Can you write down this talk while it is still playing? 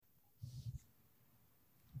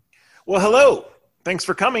Well, hello. Thanks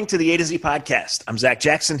for coming to the A to Z podcast. I'm Zach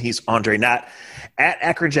Jackson. He's Andre Knott at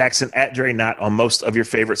Akron Jackson, at Dre Knott on most of your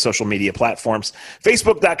favorite social media platforms.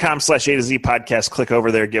 Facebook.com/A to Z podcast. Click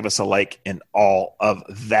over there, give us a like, and all of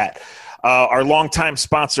that. Our longtime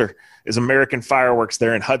sponsor is American Fireworks.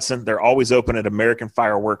 They're in Hudson. They're always open at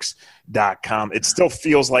AmericanFireworks.com. It still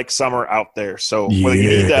feels like summer out there. So whether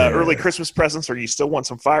you need early Christmas presents or you still want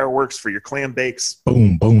some fireworks for your clam bakes,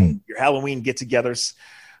 boom, boom, your Halloween get-togethers,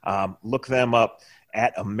 look them up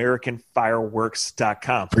at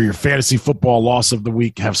AmericanFireworks.com. For your fantasy football loss of the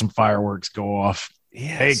week, have some fireworks go off.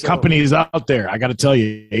 Yeah, hey, companies out there, I got to tell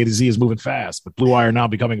you, A to Z is moving fast, but Blue Wire now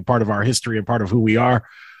becoming a part of our history and part of who we are.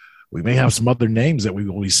 We may have some other names that we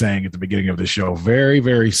will be saying at the beginning of the show very,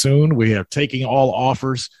 very soon. We are taking all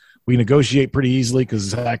offers. We negotiate pretty easily because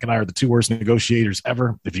Zach and I are the two worst negotiators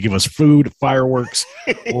ever. If you give us food, fireworks,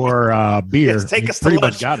 or beer, yes, take us to pretty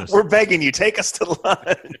lunch. much got us. We're begging you, take us to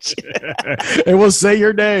lunch. And we'll say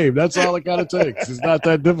your name. That's all it kind of takes. It's not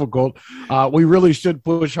that difficult. We really should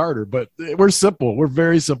push harder, but we're simple. We're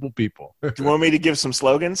very simple people. Do you want me to give some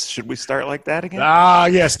slogans? Should we start like that again?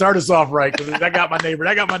 Yeah, start us off right, because I got my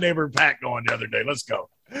neighbor Pat going the other day. Let's go.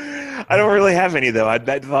 I don't really have any, though.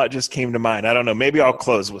 That thought just came to mind. I don't know. Maybe I'll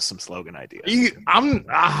close with some slogan ideas. All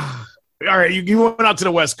right, you went out to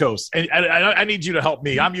the West Coast, and I need you to help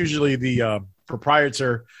me. I'm usually the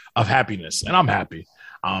proprietor of happiness, and I'm happy.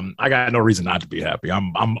 I got no reason not to be happy.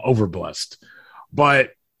 I'm overblessed.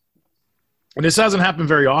 But this hasn't happened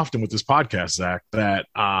very often with this podcast, Zach, that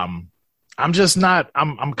I'm just not –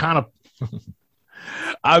 I'm kind of –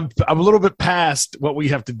 I'm a little bit past what we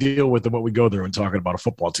have to deal with and what we go through and talking about a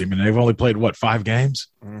football team. And they've only played, 5 games?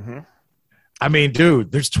 Mm-hmm. I mean,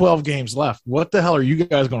 dude, there's 12 games left. What the hell are you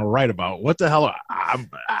guys going to write about? What the hell?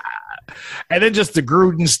 And then just the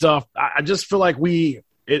Gruden stuff. I just feel like it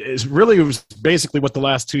was basically what the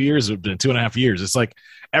last 2 years have been, 2.5 years. It's like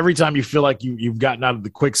every time you feel like you've gotten out of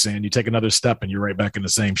the quicksand, you take another step and you're right back in the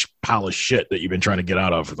same pile of shit that you've been trying to get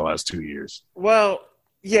out of for the last 2 years. Well,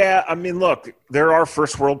 yeah, I mean, look, there are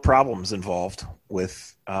first world problems involved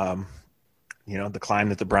with, the climb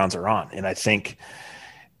that the Browns are on. And I think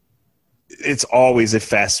it's always a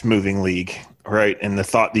fast moving league, right? And the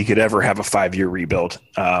thought that you could ever have a 5-year rebuild,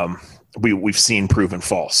 we've seen proven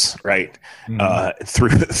false, right? Mm-hmm.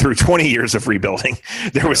 Through 20 years of rebuilding,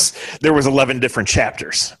 there was 11 different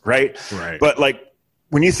chapters, right? Right. But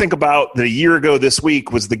when you think about the year ago this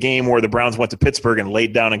week was the game where the Browns went to Pittsburgh and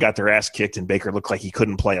laid down and got their ass kicked and Baker looked like he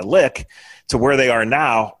couldn't play a lick, to where they are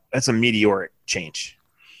now, that's a meteoric change,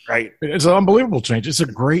 right? It's an unbelievable change. It's a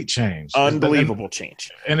great change. Unbelievable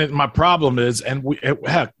change. And my problem is, and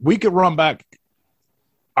we could run back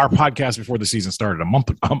our podcast before the season started a month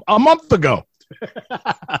ago.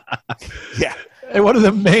 Yeah. And one of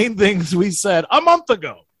the main things we said a month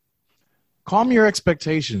ago, calm your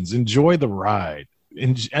expectations, enjoy the ride.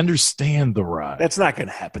 Understand the ride. That's not going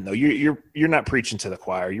to happen, though. You're not preaching to the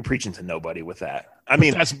choir. You're preaching to nobody with that. I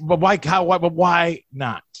mean, but why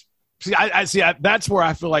not? See, I see. That's where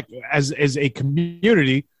I feel like as a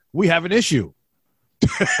community, we have an issue.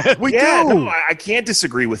 we do. No, I can't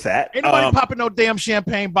disagree with that. Ain't nobody popping no damn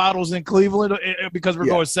champagne bottles in Cleveland because we're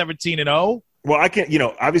going 17-0. Well, I can.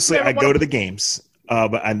 Obviously, I go to the games,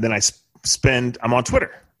 and then I'm on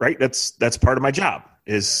Twitter. Right. That's part of my job.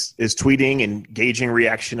 Is tweeting and gauging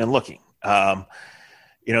reaction and looking. Then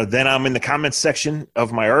I'm in the comments section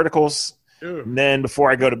of my articles. Dude. And then before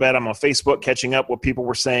I go to bed, I'm on Facebook catching up what people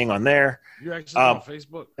were saying on there. You actually on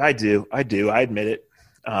Facebook? I do. I admit it.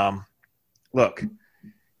 Look,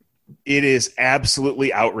 it is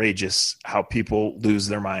absolutely outrageous how people lose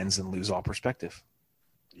their minds and lose all perspective.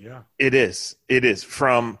 Yeah, it is. It is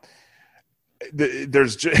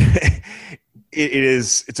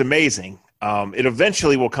it's amazing. It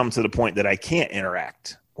eventually will come to the point that I can't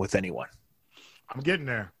interact with anyone. I'm getting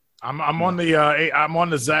there. I'm on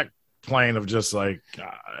the Zach plane of just like.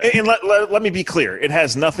 And let me be clear. It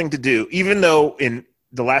has nothing to do. Even though in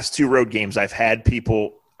the last 2 road games I've had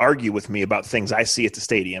people argue with me about things I see at the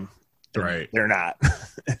stadium. Right. They're not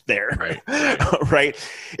there. Right. Right.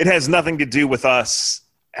 It has nothing to do with us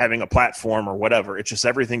having a platform or whatever. It's just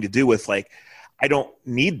everything to do with I don't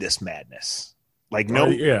need this madness. No.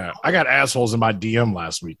 Yeah. I got assholes in my DM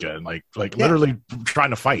last weekend, literally trying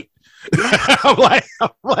to fight. I'm like,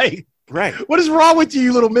 right. What is wrong with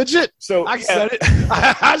you little midget? So I said it.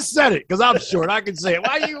 I said it because I'm short. I can say it.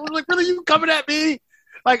 Why are you really you coming at me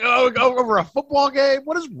over a football game?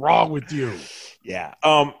 What is wrong with you? Yeah.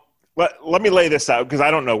 Let me lay this out because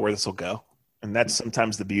I don't know where this will go. And that's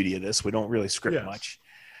sometimes the beauty of this. We don't really script much.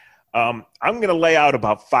 I'm going to lay out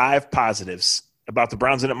about 5 positives about the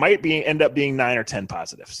Browns, and it might end up being 9 or 10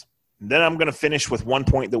 positives. Then I'm going to finish with one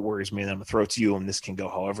point that worries me, and then I'm going to throw it to you, and this can go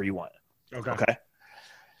however you want. Okay.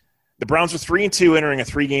 The Browns are 3-2 entering a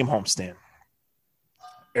 3-game homestand.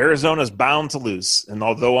 Arizona's bound to lose, and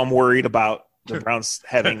although I'm worried about the Browns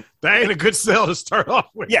having – that ain't a good sell to start off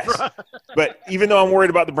with. Yes, but even though I'm worried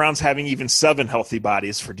about the Browns having even 7 healthy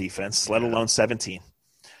bodies for defense, let alone 17,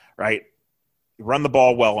 right? Run the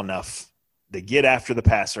ball well enough. They get after the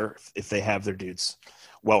passer if they have their dudes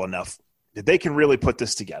well enough that they can really put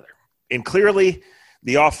this together. And clearly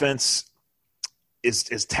the offense is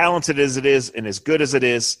as talented as it is and as good as it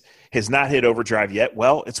is, has not hit overdrive yet.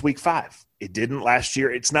 Well, it's week 5. It didn't last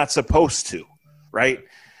year. It's not supposed to, right?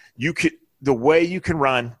 The way you can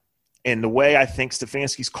run and the way I think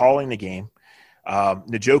Stefanski's calling the game,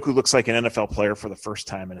 Njoku looks like an NFL player for the first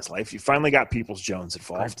time in his life. You finally got Peoples-Jones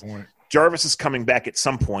involved. Jarvis is coming back at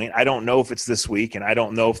some point. I don't know if it's this week, and I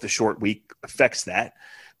don't know if the short week affects that.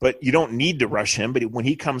 But you don't need to rush him. But when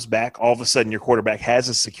he comes back, all of a sudden your quarterback has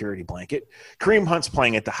a security blanket. Kareem Hunt's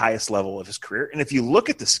playing at the highest level of his career. And if you look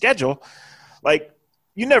at the schedule, like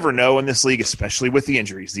you never know in this league, especially with the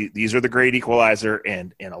injuries. These are the great equalizer,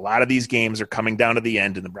 and a lot of these games are coming down to the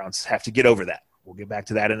end, and the Browns have to get over that. We'll get back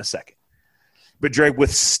to that in a second. But, Dre,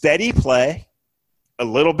 with steady play, a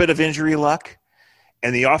little bit of injury luck,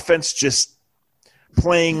 and the offense just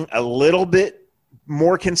playing a little bit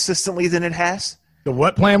more consistently than it has. The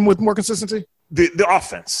what playing with more consistency? The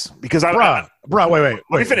offense. Because wait. Let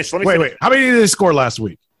me finish. Wait. How many did they score last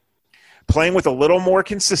week? Playing with a little more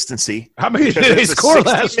consistency. How many did they score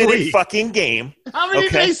last week? Fucking game. How many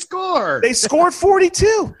did they score? They scored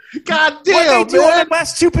 42. God damn, what they do on the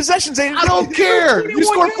last 2 possessions? I don't care. You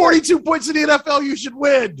scored 42 points in the NFL. You should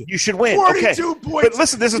win. You should win. 42 points. But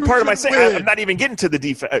listen, this is part of my saying. I'm not even getting to the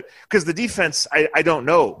defense because the defense, I don't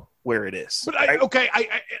know where it is. But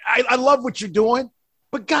I love what you're doing.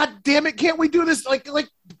 But God damn it, can't we do this? Like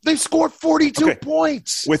they scored 42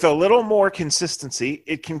 points. With a little more consistency,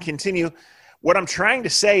 it can continue. What I'm trying to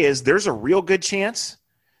say is there's a real good chance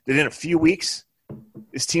that in a few weeks,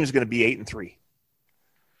 this team's going to be 8-3.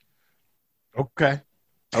 Okay.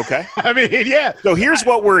 I mean, yeah. So here's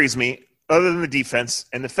what worries me, other than the defense,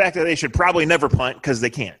 and the fact that they should probably never punt because they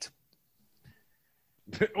can't.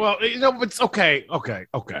 Well, it's okay.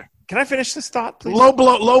 Can I finish this thought, please? Low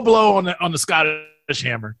blow on the Scottish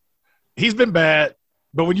Hammer. He's been bad,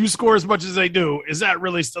 but when you score as much as they do, is that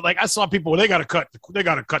really like I saw people they got to cut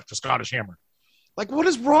the Scottish Hammer. Like, what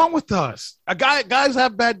is wrong with us? Guys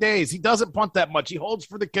have bad days. He doesn't punt that much. He holds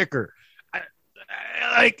for the kicker.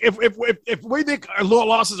 If we think our low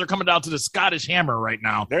losses are coming down to the Scottish Hammer right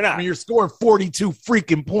now, they're not. I mean, you're scoring 42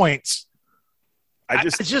 freaking points. I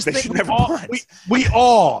just think should never punt. We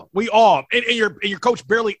all, and your coach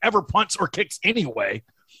barely ever punts or kicks anyway.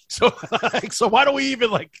 So why do we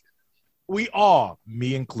even we all,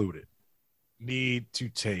 me included, need to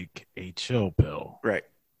take a chill pill? Right.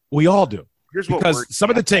 We all do. Here's because some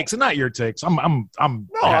of the takes, and not your takes. Go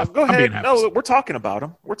ahead. We're talking about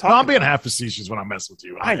them. I'm being half facetious when I mess with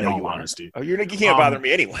you. I know, in all honesty. Oh, you can't bother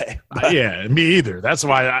me anyway. Yeah, me either. That's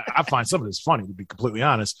why I find some of this funny, to be completely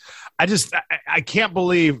honest. I can't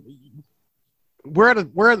believe we're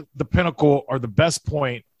at the pinnacle or the best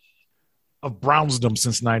point of Brownsdom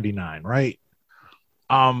since '99, right?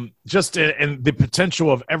 And the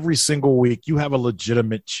potential of every single week, you have a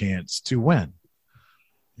legitimate chance to win.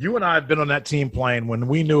 You and I have been on that team playing when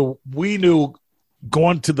we knew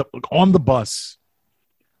going on the bus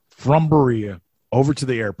from Berea over to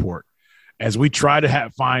the airport as we tried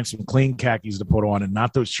to find some clean khakis to put on and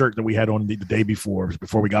not the shirt that we had on the day before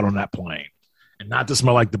we got on that plane, and not to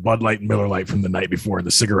smell like the Bud Light and Miller Lite from the night before and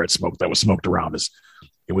the cigarette smoke that was smoked around us.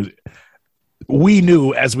 We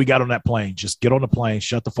knew as we got on that plane, just get on the plane,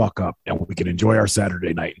 shut the fuck up, and we could enjoy our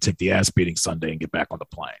Saturday night and take the ass beating Sunday and get back on the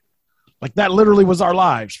plane. Like that literally was our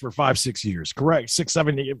lives for 5-6 years, correct? 6,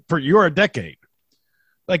 7 years, you're a decade.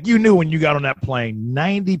 Like you knew when you got on that plane,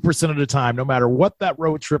 90% of the time, no matter what that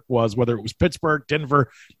road trip was, whether it was Pittsburgh,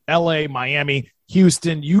 Denver, LA, Miami,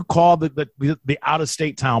 Houston, you called the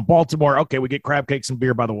out-of-state town, Baltimore. Okay, we get crab cakes and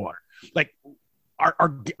beer by the water. Like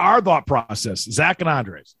our thought process, Zach and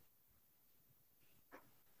Andres,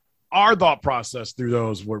 our thought process through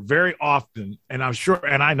those were very often, and I'm sure,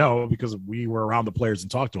 and I know because we were around the players and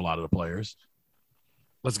talked to a lot of the players.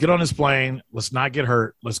 Let's get on this plane. Let's not get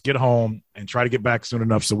hurt. Let's get home and try to get back soon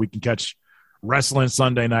enough so we can catch wrestling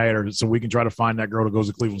Sunday night, or so we can try to find that girl that goes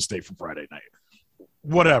to Cleveland State from Friday night.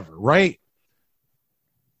 Whatever, right?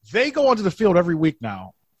 They go onto the field every week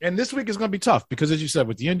now, and this week is going to be tough because, as you said,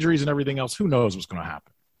 with the injuries and everything else, who knows what's going to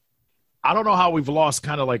happen. I don't know how we've lost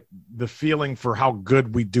kind of like the feeling for how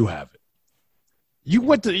good we do have it. You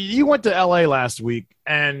went to LA last week,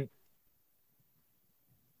 and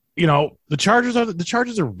the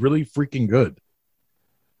Chargers are really freaking good.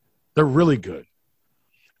 They're really good.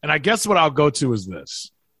 And I guess what I'll go to is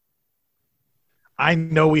this. I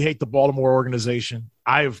know we hate the Baltimore organization.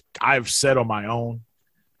 I've said on my own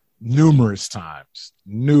numerous times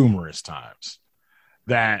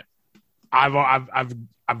that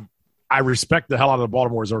I respect the hell out of the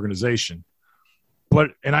Baltimore's organization.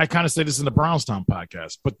 And I kind of say this in the Brownstown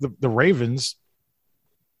podcast, but the Ravens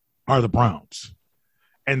are the Browns.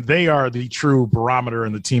 And they are the true barometer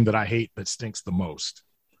and the team that I hate that stinks the most.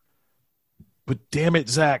 But damn it,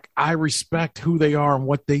 Zach, I respect who they are and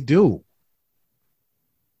what they do.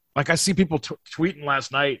 Like I see people tweeting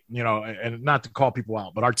last night, and not to call people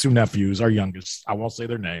out, but our two nephews, our youngest, I won't say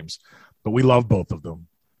their names, but we love both of them.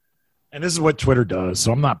 And this is what Twitter does,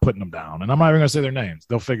 so I'm not putting them down. And I'm not even going to say their names.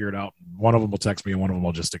 They'll figure it out. One of them will text me, and one of them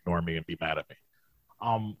will just ignore me and be mad at me.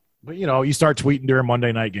 But, you start tweeting during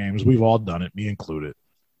Monday night games. We've all done it, me included.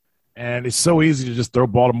 And it's so easy to just throw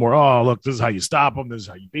Baltimore, oh, look, this is how you stop them. This is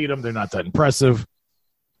how you beat them. They're not that impressive.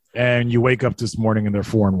 And you wake up this morning, and they're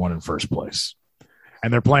 4-1 in first place.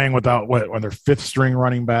 And they're playing without on their fifth-string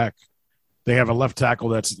running back. They have a left tackle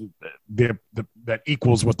that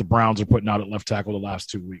equals what the Browns are putting out at left tackle the last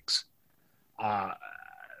 2 weeks.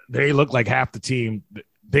 They look like half the team.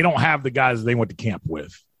 They don't have the guys they went to camp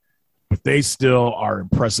with, but they still are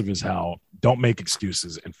impressive as hell. Don't make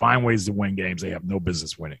excuses and find ways to win games they have no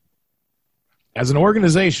business winning. As an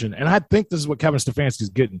organization, and I think this is what Kevin Stefanski's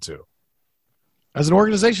getting to. As an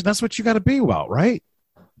organization, that's what you got to be about, right?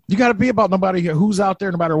 You got to be about nobody who's out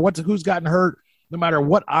there, no matter who's gotten hurt, no matter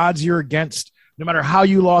what odds you're against, no matter how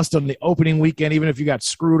you lost on the opening weekend, even if you got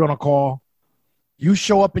screwed on a call. You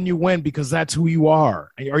show up and you win because that's who you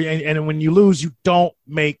are. And when you lose, you don't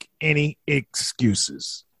make any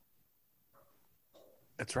excuses.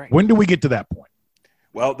 That's right. When do we get to that point?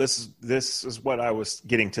 Well, this is what I was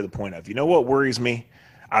getting to the point of. You know what worries me?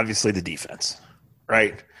 Obviously the defense,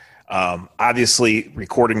 right? Obviously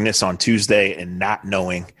recording this on Tuesday and not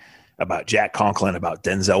knowing about Jack Conklin, about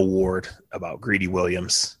Denzel Ward, about Greedy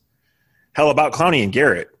Williams, hell, about Clowney and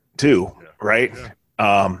Garrett too, right?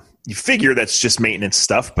 Yeah. You figure that's just maintenance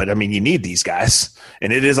stuff, but, you need these guys.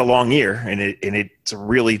 And it is a long year, and it's a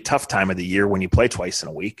really tough time of the year when you play twice in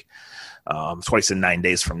a week. Twice in 9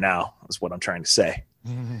 days from now is what I'm trying to say.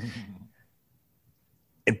 And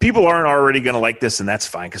people aren't already going to like this, and that's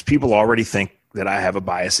fine because people already think that I have a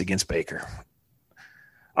bias against Baker.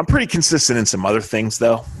 I'm pretty consistent in some other things,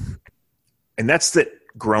 though, and that's that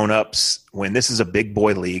grown-ups, when this is a big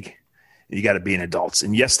boy league, you got to be an adults.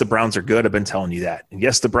 And yes, the Browns are good. I've been telling you that. And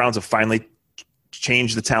yes, the Browns have finally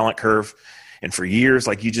changed the talent curve. And for years,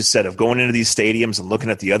 like you just said, of going into these stadiums and looking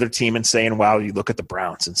at the other team and saying, wow, you look at the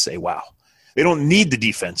Browns and say, wow. They don't need the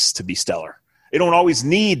defense to be stellar. They don't always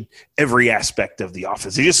need every aspect of the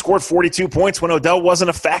offense. They just scored 42 points when Odell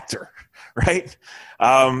wasn't a factor, right?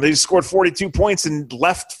 They just scored 42 points and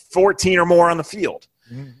left 14 or more on the field.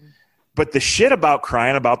 Mm-hmm. But the shit about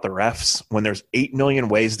crying about the refs when there's 8 million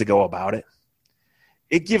ways to go about it,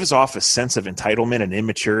 it gives off a sense of entitlement and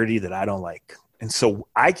immaturity that I don't like. And so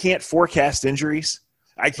I can't forecast injuries.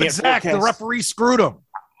 I can't forecast. The referee screwed him.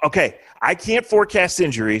 Okay, I can't forecast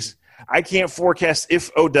injuries. I can't forecast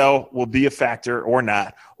if Odell will be a factor or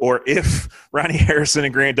not, or if Ronnie Harrison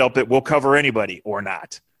and Grant Delpit will cover anybody or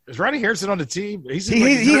not. Is Ronnie Harrison on the team?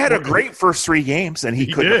 He had a great first 3 games, and he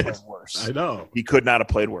couldn't have played worse. I know. He could not have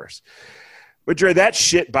played worse. But, Dre, that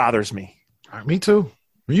shit bothers me. Me too.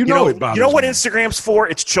 You know it bothers me. You know what Instagram's for?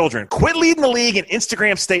 It's children. Quit leading the league in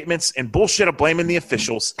Instagram statements and bullshit of blaming the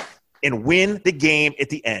officials and win the game at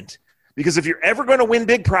the end. Because if you're ever going to win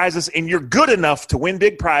big prizes and you're good enough to win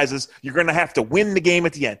big prizes, you're going to have to win the game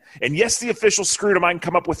at the end. And yes, the officials screwed him. I can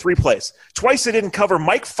come up with 3 plays. Twice they didn't cover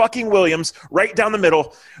Mike fucking Williams right down the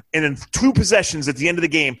middle. And in 2 possessions at the end of the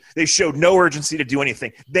game, they showed no urgency to do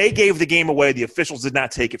anything. They gave the game away. The officials did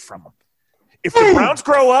not take it from them. If the Browns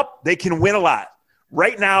grow up, they can win a lot.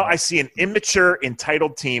 Right now, I see an immature,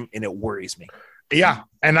 entitled team, and it worries me. Yeah.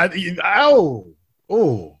 And you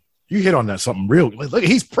hit on that something real. Look,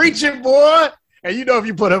 he's preaching, boy. And if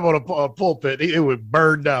you put him on a pulpit, it would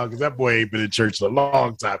burn down because that boy ain't been in church in a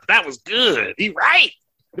long time. But that was good. He right.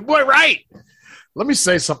 The boy right. Let me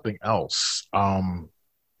say something else. Wow,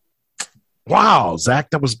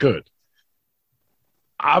 Zach, that was good.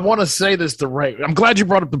 I want to say this to Ray. I'm glad you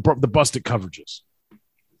brought up the busted coverages.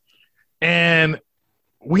 And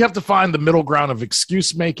we have to find the middle ground of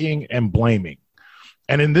excuse making and blaming.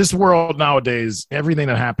 And in this world nowadays, everything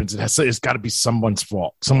that happens, it's got to be someone's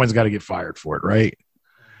fault. Someone's got to get fired for it, right?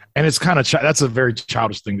 And it's kind of that's a very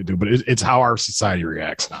childish thing to do, but it's how our society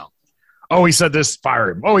reacts now. Oh, he said this, fire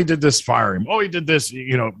him. Oh, he did this, fire him. Oh, he did this.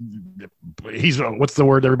 You know, he's what's the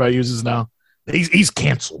word everybody uses now? He's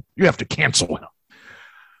canceled. You have to cancel him.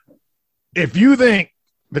 If you think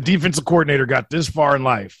the defensive coordinator got this far in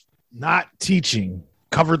life, not teaching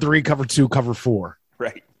cover 3, cover 2, cover 4,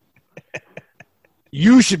 right?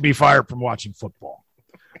 You should be fired from watching football.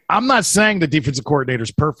 I'm not saying the defensive coordinator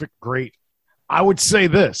is perfect, great. I would say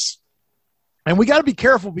this, and we got to be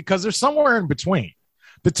careful because there's somewhere in between.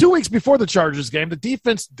 The 2 weeks before the Chargers game, the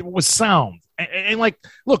defense was sound. And like,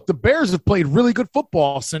 look, the Bears have played really good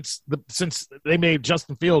football since they made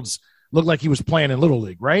Justin Fields look like he was playing in Little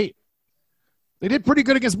League, right? They did pretty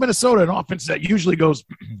good against Minnesota, an offense that usually goes,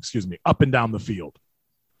 up and down the field.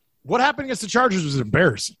 What happened against the Chargers was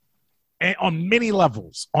embarrassing, and on many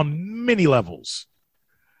levels.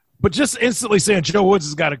 But just instantly saying Joe Woods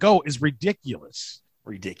has got to go is ridiculous.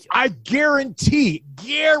 I guarantee.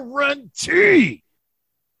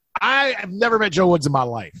 I have never met Joe Woods in my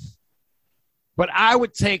life, but I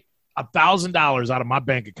would take $1,000 out of my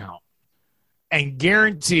bank account and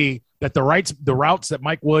guarantee that the routes that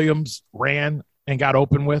Mike Williams ran and got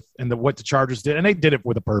open with and what the Chargers did, and they did it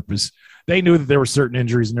with a purpose. They knew that there were certain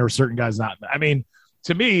injuries and there were certain guys not. I mean,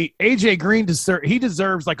 to me, A.J. Green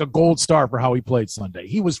deserves like a gold star for how he played Sunday.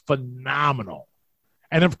 He was phenomenal.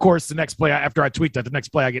 And, of course, the next play, after I tweet that, the next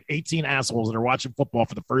play I get 18 assholes that are watching football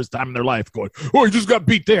for the first time in their life going, oh, he just got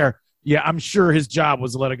beat there. Yeah, I'm sure his job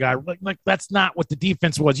was to let a guy – like that's not what the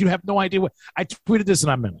defense was. You have no idea what – I tweeted this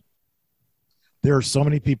and I meant it. There are so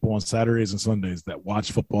many people on Saturdays and Sundays that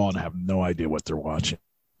watch football and have no idea what they're watching.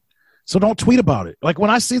 So don't tweet about it. Like when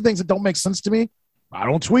I see things that don't make sense to me, I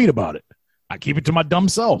don't tweet about it. I keep it to my dumb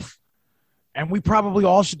self. And we probably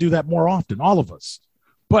all should do that more often, all of us.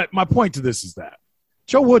 But my point to this is that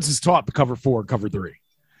Joe Woods has taught the cover 4 and cover 3.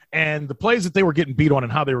 And the plays that they were getting beat on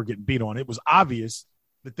and how they were getting beat on, it was obvious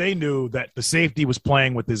that they knew that the safety was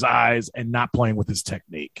playing with his eyes and not playing with his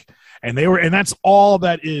technique. And that's all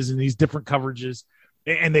that is in these different coverages.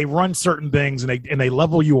 And they run certain things and they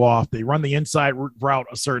level you off. They run the inside route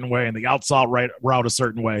a certain way and the outside route a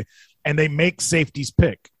certain way. And they make safeties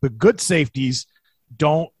pick. The good safeties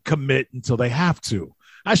don't commit until they have to.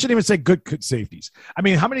 I shouldn't even say good safeties. I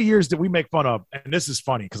mean, how many years did we make fun of? And this is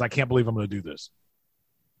funny because I can't believe I'm going to do this.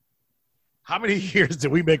 How many years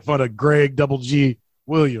did we make fun of Greg Double G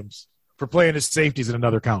Williams for playing his safeties in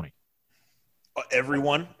another county? Every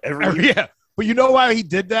year. Yeah. But you know why he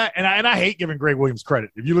did that? And I hate giving Greg Williams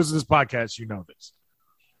credit. If you listen to this podcast, you know this.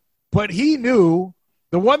 But he knew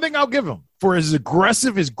the one thing I'll give him for as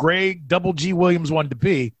aggressive as Greg Double G Williams wanted to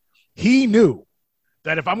be, he knew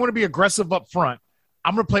that if I'm going to be aggressive up front,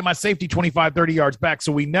 I'm going to play my safety 25, 30 yards back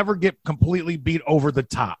so we never get completely beat over the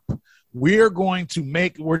top. We're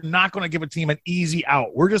not going to give a team an easy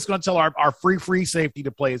out. We're just going to tell our free safety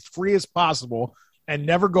to play as free as possible and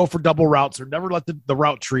never go for double routes or never let the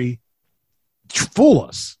route tree fool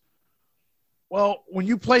us. Well, when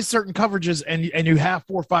you play certain coverages and you have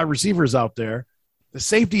 4 or 5 receivers out there, the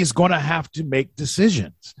safety is going to have to make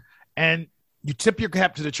decisions. And you tip your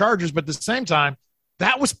cap to the Chargers, but at the same time,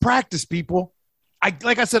 that was practice, people.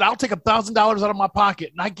 Like I said, I'll take $1,000 out of my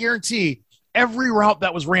pocket, and I guarantee every route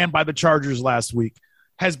that was ran by the Chargers last week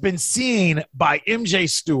has been seen by MJ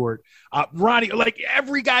Stewart, Ronnie, like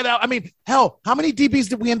every guy that – I mean, hell, how many DBs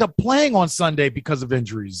did we end up playing on Sunday because of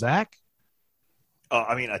injuries, Zach?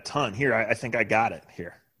 I mean, a ton. Here, I think I got it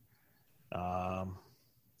here.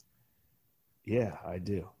 Yeah, I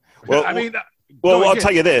do. Well, I mean – I'll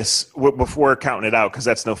tell you this before counting it out because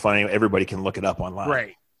that's no fun. Everybody can look it up online.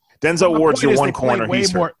 Right. Denzel Ward's your one corner.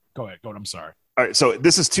 He's more. Go ahead. I'm sorry. All right. So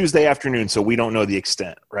this is Tuesday afternoon, so we don't know the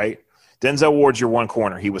extent, right? Denzel Ward's your one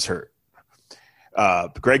corner. He was hurt.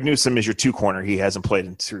 Greg Newsome is your 2 corner. He hasn't played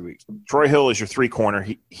in 3 weeks. Troy Hill is your 3 corner.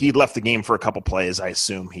 He left the game for a couple plays. I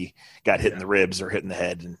assume he got hit in the ribs or hit in the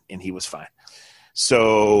head, and he was fine.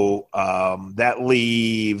 So that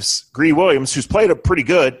leaves Gree Williams, who's played pretty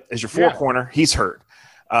good as your 4 corner. He's hurt.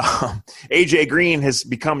 A.J. Green has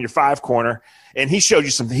become your 5 corner, and he showed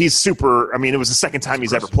you something. He's super – I mean, it was the second time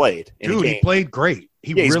he's ever played in a game. He played great.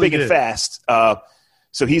 He's really big and fast.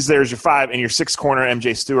 So he's there as your 5, and your 6 corner,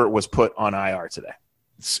 MJ Stewart, was put on IR today.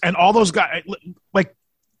 And all those guys – like,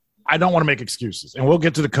 I don't want to make excuses, and we'll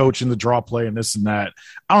get to the coach and the draw play and this and that.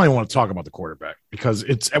 I don't even want to talk about the quarterback because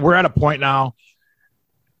we're at a point now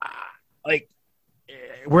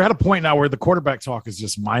we're at a point now where the quarterback talk is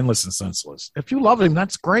just mindless and senseless. If you love him,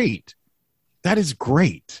 that's great. That is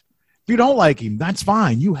great. If you don't like him, that's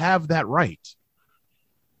fine. You have that right.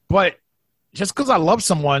 But just because I love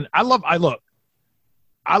someone, I love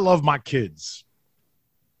my kids.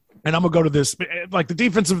 And I'm going to go to this. Like the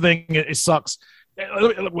defensive thing, it sucks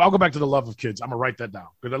I'll go back to the love of kids. I'm going to write that down.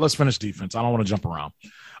 Let's finish defense. I don't want to jump around.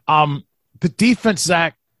 The defense,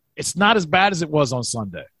 Zach, it's not as bad as it was on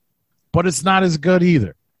Sunday, but it's not as good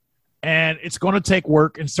either. And it's going to take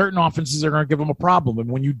work, and certain offenses are going to give them a problem. And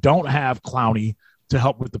when you don't have Clowney to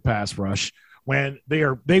help with the pass rush, when they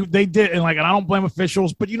did, and I don't blame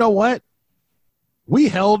officials, but you know what? We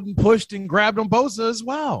held and pushed and grabbed on Bosa as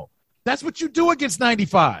well. That's what you do against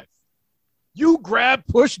 95. You grab,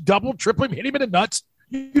 push, double, triple him, hit him in the nuts.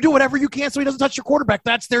 You do whatever you can so he doesn't touch your quarterback.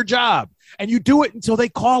 That's their job. And you do it until they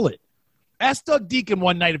call it. Ask Doug Deacon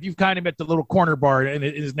one night if you've kind of met the little corner bar in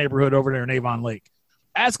his neighborhood over there in Avon Lake.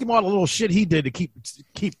 Ask him all the little shit he did to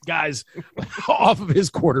keep guys off of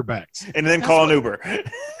his quarterbacks. And then call an Uber.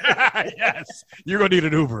 Yes, you're going to need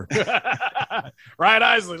an Uber. Ryan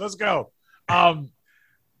Isley, let's go.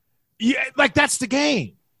 Yeah, that's the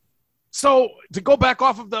game. So to go back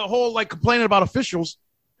off of the whole complaining about officials,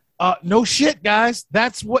 no shit, guys.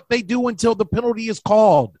 That's what they do until the penalty is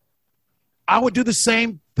called. I would do the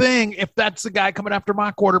same thing if that's the guy coming after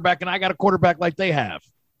my quarterback and I got a quarterback like they have.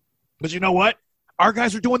 But you know what? Our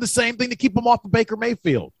guys are doing the same thing to keep them off of Baker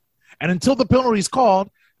Mayfield. And until the penalty is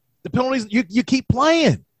called, the penalties, you keep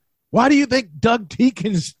playing. Why do you think Doug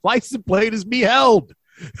Deacon's license plate is me held?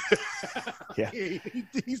 Yeah.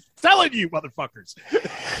 He's telling you, motherfuckers.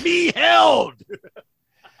 Me held.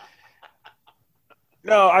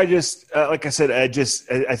 No, I just, like I said,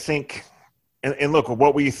 I think, and look,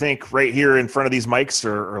 what we think right here in front of these mics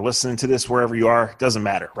or listening to this wherever you are, doesn't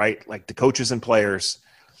matter, right? The coaches and players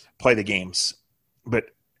play the games.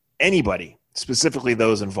 But anybody, specifically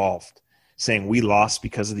those involved, saying we lost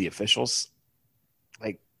because of the officials,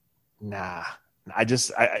 nah.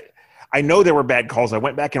 I know there were bad calls. I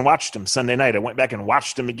went back and watched them Sunday night. I went back and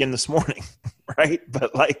watched them again this morning, right?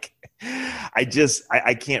 But I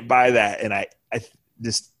can't buy that, and I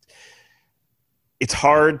just it's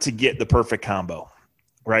hard to get the perfect combo,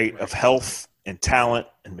 right, of health and talent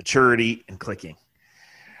and maturity and clicking.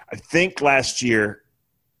 I think last year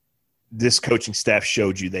this coaching staff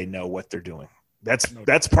showed you they know what they're doing. That's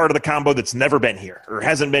part of the combo that's never been here or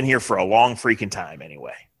hasn't been here for a long freaking time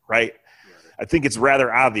anyway, right? I think it's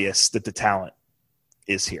rather obvious that the talent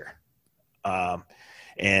is here.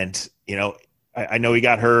 And, I know he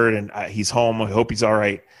got hurt and he's home. I hope he's all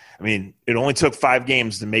right. I mean, it only took 5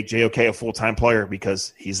 games to make JOK a full-time player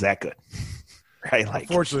because he's that good, right?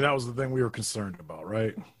 Unfortunately, that was the thing we were concerned about,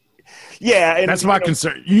 right? Yeah. And that's my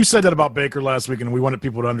concern. You said that about Baker last week, and we wanted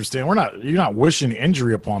people to understand you're not wishing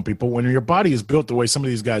injury upon people when your body is built the way some of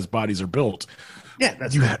these guys' bodies are built. Yeah,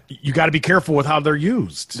 you got to be careful with how they're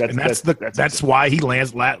used, that's why he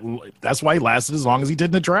lands. That's why he lasted as long as he did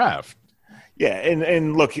in the draft. Yeah,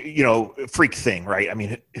 and look, freak thing, right? I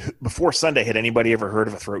mean, before Sunday, had anybody ever heard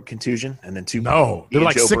of a throat contusion? And then No, there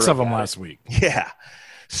were 6 of them last week. Yeah,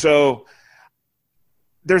 so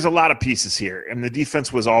there's a lot of pieces here, and the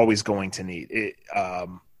defense was always going to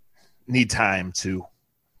need time to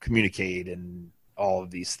communicate and all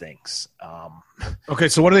of these things. Okay,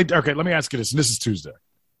 so what are they? Okay, let me ask you this. And this is Tuesday.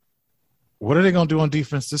 What are they going to do on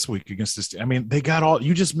defense this week against this? I mean, they got all.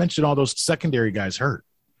 You just mentioned all those secondary guys hurt,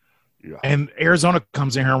 and Arizona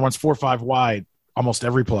comes in here and runs 4 or 5 wide almost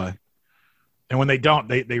every play. And when they don't,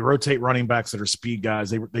 they rotate running backs that are speed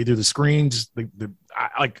guys. They do the screens.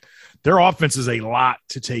 Their offense is a lot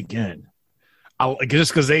to take in.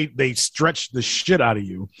 Just because they stretch the shit out of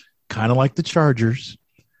you, kind of like the Chargers.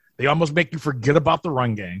 They almost make you forget about the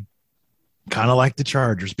run game, kind of like the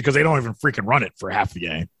Chargers, because they don't even freaking run it for half the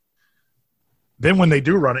game. Then when they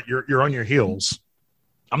do run it, you're on your heels.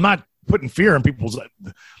 I'm not putting fear in people's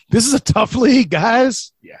 – this is a tough league,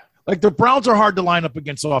 guys. Yeah. The Browns are hard to line up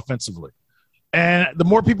against offensively. And the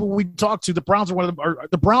more people we talk to, the Browns are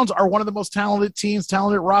one of the most talented teams,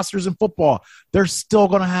 talented rosters in football. They're still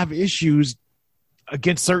going to have issues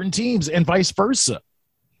against certain teams and vice versa.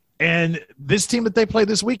 And this team that they play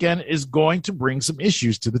this weekend is going to bring some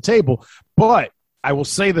issues to the table. But I will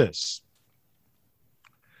say this.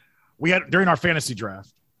 We had during our fantasy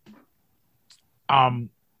draft,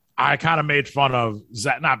 I kind of made fun of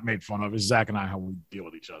Zach, not made fun of, it's Zach and I, how we deal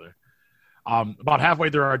with each other. About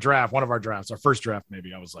halfway through our draft, one of our drafts, our first draft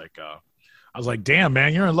maybe, I was like, damn,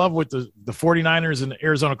 man, you're in love with the 49ers and the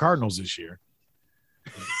Arizona Cardinals this year.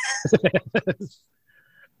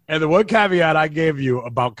 And the one caveat I gave you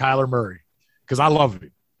about Kyler Murray, because I love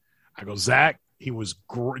him, I go, Zach, he was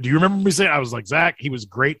great. Do you remember me saying? I was like, Zach, he was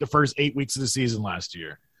great the first 8 weeks of the season last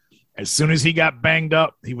year. As soon as he got banged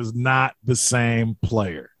up, he was not the same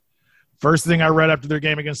player. First thing I read after their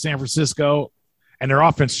game against San Francisco, and their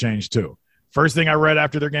offense changed too. First thing I read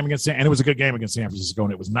after their game against and it was a good game against San Francisco,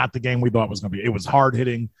 and it was not the game we thought it was going to be. It was hard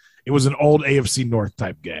hitting. It was an old AFC North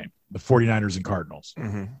type game, the 49ers and Cardinals.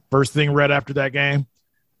 Mm-hmm. First thing read after that game,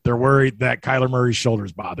 they're worried that Kyler Murray's shoulder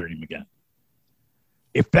is bothering him again.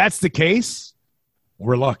 If that's the case,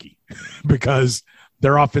 we're lucky because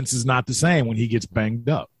their offense is not the same when he gets banged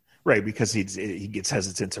up. Right, because he gets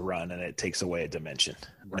hesitant to run, and it takes away a dimension,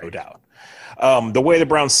 no doubt. The way the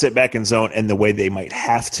Browns sit back in zone and the way they might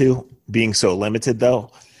have to, being so limited,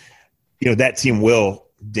 though, that team will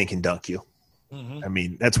dink and dunk you. Mm-hmm. I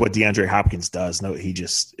mean, that's what DeAndre Hopkins does. No, he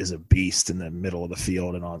just is a beast in the middle of the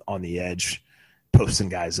field and on the edge, posting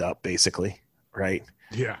guys up, basically, right?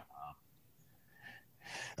 Yeah.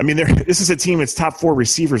 I mean, this is a team. Its top 4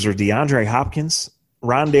 receivers are DeAndre Hopkins,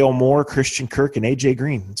 Rondale Moore, Christian Kirk, and A.J.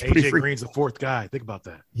 Green. It's pretty A.J. Green's the 4th guy. Think about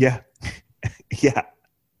that. Yeah. Yeah.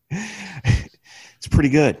 It's pretty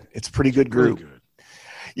good. It's a pretty good group. Really good.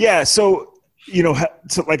 Yeah, so,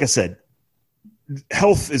 so like I said,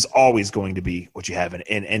 health is always going to be what you have.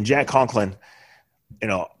 And Jack Conklin,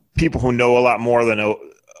 people who know a lot more than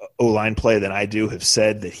O-line play than I do have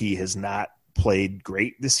said that he has not played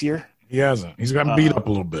great this year. He hasn't. He's gotten beat up a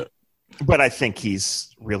little bit. But I think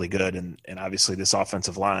he's really good, and obviously this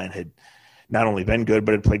offensive line had not only been good,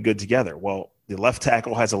 but had played good together. Well, the left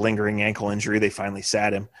tackle has a lingering ankle injury. They finally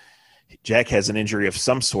sat him. Jack has an injury of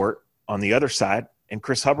some sort on the other side, and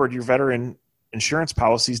Chris Hubbard, your veteran insurance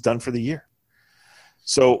policy, is done for the year.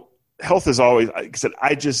 So health is always, like I said,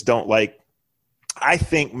 I just don't like – I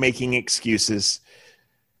think making excuses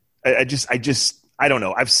I don't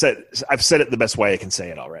know. I've said it the best way I can say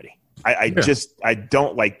it already. I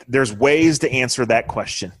don't like – there's ways to answer that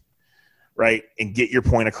question, right, and get your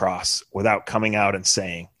point across without coming out and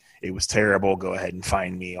saying it was terrible, go ahead and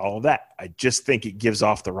find me, all of that. I just think it gives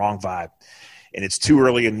off the wrong vibe. And it's too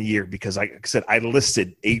early in the year because, like I said, I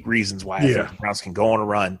listed 8 reasons why I think the Browns can go on a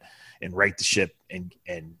run and right the ship and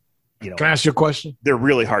Can I ask you a question? They're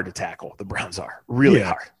really hard to tackle. The Browns are really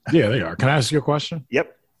hard. Yeah, they are. Can I ask you a question?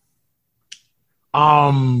 Yep.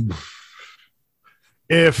 And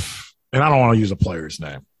I don't want to use a player's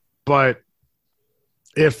name, but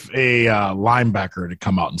if a linebacker had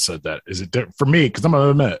come out and said that, is it different for me? Because I'm going to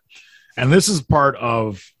admit, and this is part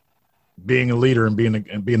of being a leader and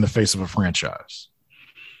being the face of a franchise.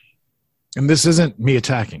 And this isn't me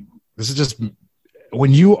attacking. This is just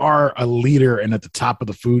when you are a leader and at the top of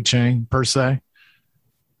the food chain per se,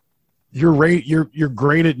 you're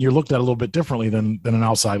graded and you're looked at a little bit differently than an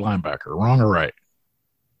outside linebacker. Wrong or right?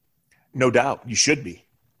 No doubt, you should be.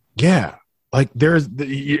 Yeah, like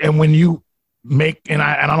and when you make and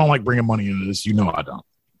I don't like bringing money into this, I don't.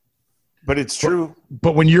 But it's true.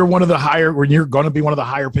 But when you're when you're going to be one of the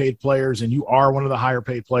higher paid players, and you are one of the higher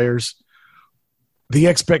paid players, the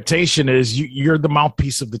expectation is you're the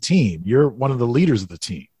mouthpiece of the team. You're one of the leaders of the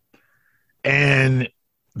team, and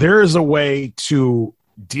there is a way to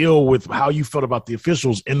deal with how you felt about the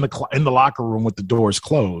officials in the locker room with the doors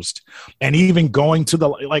closed, and even going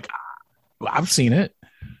to I've seen it.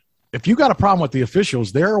 If you got a problem with the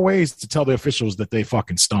officials, there are ways to tell the officials that they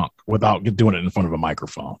fucking stunk without doing it in front of a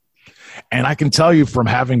microphone. And I can tell you from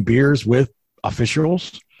having beers with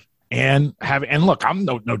officials and look, I'm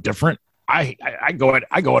no different. I go at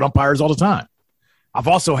umpires all the time. I've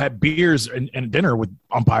also had beers and dinner with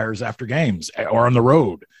umpires after games or on the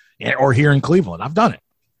road or here in Cleveland. I've done it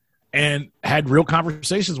and had real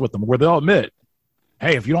conversations with them where they'll admit,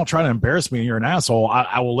 hey, if you don't try to embarrass me and you're an asshole,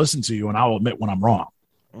 I will listen to you and I will admit when I'm wrong.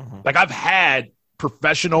 Mm-hmm. Like I've had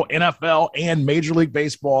professional NFL and Major League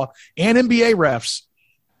Baseball and NBA refs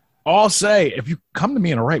all say, if you come to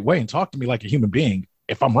me in the right way and talk to me like a human being,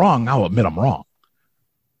 if I'm wrong, I'll admit I'm wrong.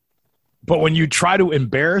 But when you try to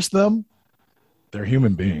embarrass them, they're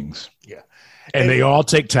human beings. Yeah. And they all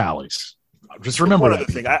take tallies. Just remember one other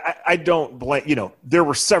thing. I don't blame, there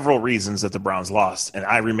were several reasons that the Browns lost, and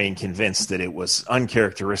I remain convinced that it was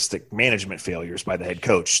uncharacteristic management failures by the head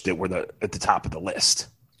coach that were at the top of the list,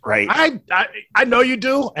 right? I know you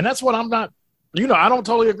do, and that's what I'm not, I don't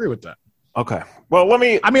totally agree with that. Okay. Well,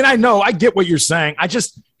 I get what you're saying.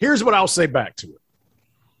 Here's what I'll say back to it.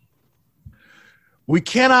 We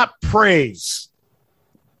cannot praise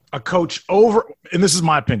a coach over, and this is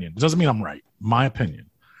my opinion. It doesn't mean I'm right. My opinion.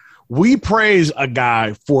 We praise a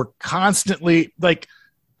guy for constantly,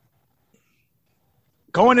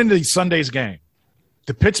 going into Sunday's game,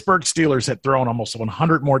 the Pittsburgh Steelers had thrown almost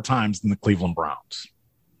 100 more times than the Cleveland Browns.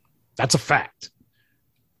 That's a fact.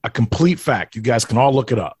 A complete fact. You guys can all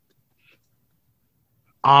look it up.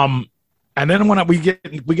 And then when we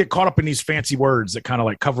get caught up in these fancy words that kind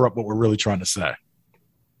of cover up what we're really trying to say.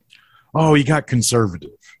 Oh, you got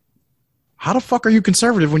conservative. How the fuck are you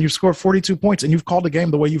conservative when you've scored 42 points and you've called the game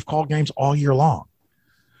the way you've called games all year long?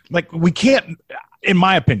 Like, we can't, in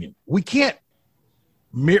my opinion, we can't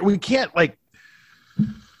like,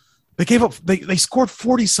 they scored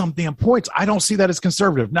 40 some damn points. I don't see that as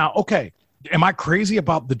conservative. Now, okay, am I crazy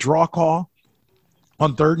about the draw call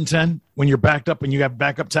on 3rd and 10 when you're backed up and you have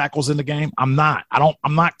backup tackles in the game? I'm not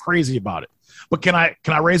crazy about it. But can I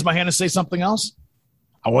raise my hand and say something else?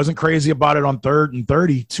 I wasn't crazy about it on 3rd and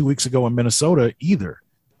 30 2 weeks ago in Minnesota either,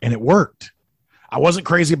 and it worked. I wasn't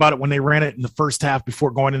crazy about it when they ran it in the first half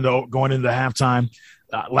before going into halftime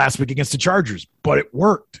last week against the Chargers, but it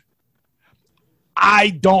worked.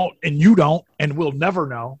 I don't, and you don't, and we'll never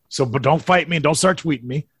know. So, but don't fight me and don't start tweeting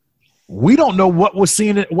me. We don't know what was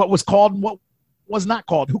seen, what was called, and what was not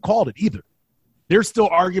called. Who called it either? There's still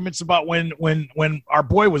arguments about when our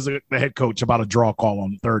boy was the head coach about a draw call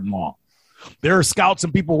on 3rd and long. There are scouts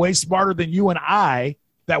and people way smarter than you and I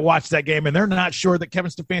that watched that game, and they're not sure that Kevin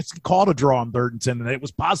Stefanski called a draw on 3rd and 10, and it was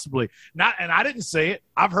possibly not. And I didn't say it.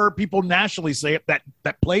 I've heard people nationally say it that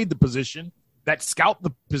played the position, that scout the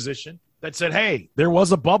position, that said, hey, there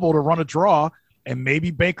was a bubble to run a draw, and maybe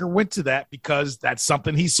Baker went to that because that's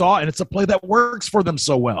something he saw, and it's a play that works for them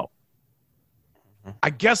so well. I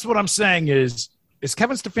guess what I'm saying is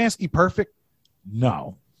Kevin Stefanski perfect?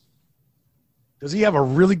 No. Does he have a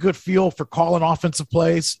really good feel for calling offensive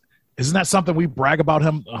plays? Isn't that something we brag about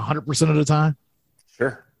him 100% of the time?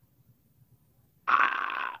 Sure.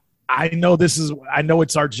 I know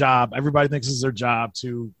it's our job. Everybody thinks it's their job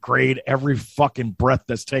to grade every fucking breath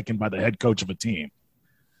that's taken by the head coach of a team.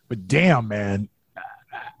 But damn, man,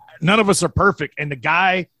 none of us are perfect. And the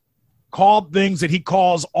guy called things that he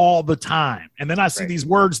calls all the time. And then I see these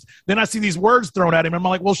words thrown at him. And I'm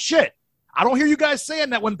like, well, shit. I don't hear you guys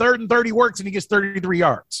saying that when 3rd and 30 works and he gets 33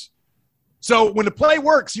 yards. So when the play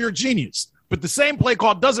works, you're a genius. But the same play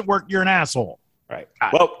call doesn't work, you're an asshole. Right.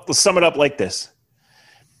 Well, let's sum it up like this.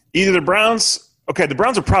 Either the Browns are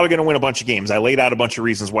probably going to win a bunch of games. I laid out a bunch of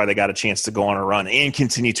reasons why they got a chance to go on a run and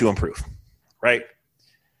continue to improve. Right?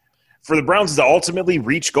 For the Browns to ultimately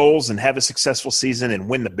reach goals and have a successful season and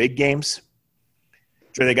win the big games,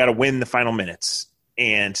 sure, they got to win the final minutes.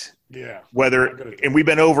 And and we've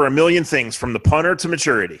been over a million things from the punter to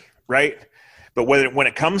maturity, right? But when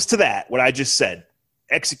it comes to that, what I just said,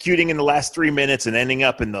 executing in the last 3 minutes and ending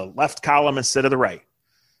up in the left column instead of the right,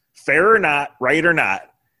 fair or not, right or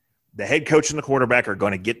not, the head coach and the quarterback are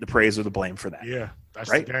going to get the praise or the blame for that. Yeah, that's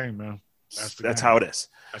right? the game, man. That's how it is.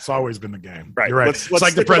 That's always been the game. Right. You're right. Let's it's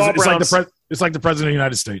like the president. It's like the president of the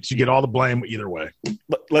United States. You get all the blame either way.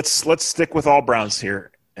 Let's stick with all Browns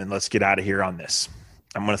here, and let's get out of here on this.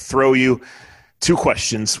 I'm going to throw you 2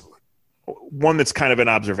 questions. One that's kind of an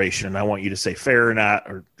observation, and I want you to say fair or not.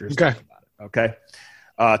 Okay. Okay.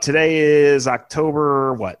 Today is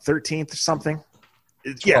October, 13th or something?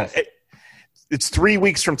 It's 3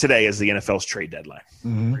 weeks from today is the NFL's trade deadline,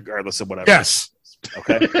 regardless of whatever. Yes.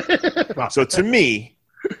 Okay. So to me,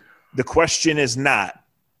 the question is not,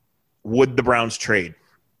 would the Browns trade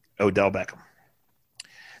Odell Beckham?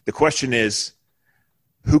 The question is,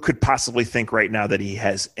 who could possibly think right now that he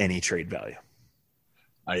has any trade value?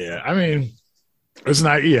 I mean, it's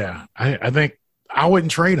not. Yeah, I think I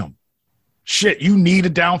wouldn't trade him. Shit, you need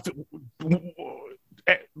a downfield.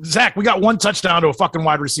 Zach, we got 1 touchdown to a fucking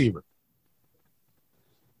wide receiver.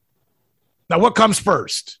 Now, what comes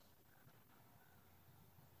first?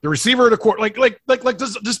 The receiver or the court?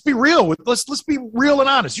 Just be real. Let's be real and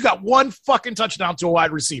honest. You got 1 fucking touchdown to a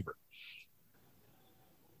wide receiver.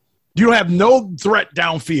 You don't have no threat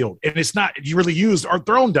downfield, and it's not really used or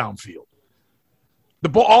thrown downfield.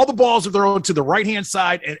 All the balls are thrown to the right-hand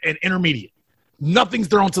side and intermediate. Nothing's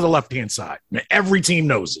thrown to the left-hand side. Every team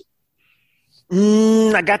knows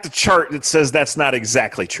it. I got the chart that says that's not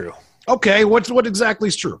exactly true. Okay, what exactly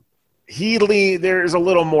is true? There's a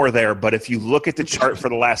little more there, but if you look at the chart for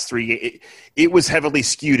the last 3, it was heavily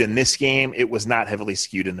skewed in this game. It was not heavily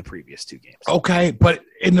skewed in the previous 2 games. Okay, but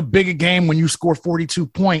in the bigger game when you score 42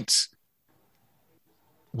 points,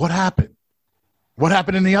 what happened? What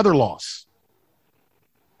happened in the other loss?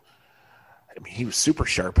 I mean, he was super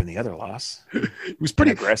sharp in the other loss. He was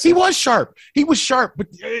pretty aggressive. He was sharp, but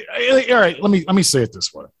all right, let me say it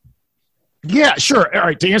this way. Yeah, sure. All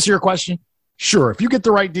right, to answer your question, sure. If you get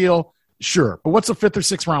the right deal, sure. But what's a 5th or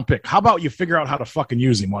 6th round pick? How about you figure out how to fucking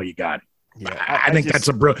use him while you got him? Yeah, I think that's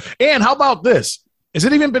a brilliant. And how about this? Has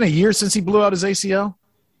it even been a year since he blew out his ACL?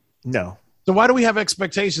 No. So why do we have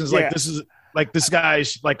expectations like this is like this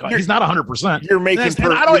guy's like he's not 100%? You're making.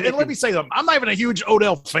 And let me say something. I'm not even a huge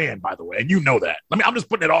Odell fan, by the way, and you know that. I'm just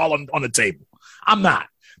putting it all on the table. I'm not.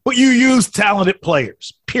 But you use talented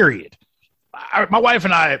players. Period. My wife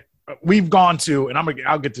and I we've gone to, and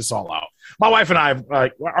I'll get this all out. My wife and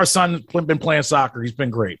I, our son's been playing soccer. He's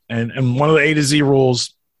been great. And one of the A to Z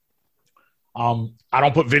rules, I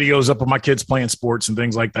don't put videos up of my kids playing sports and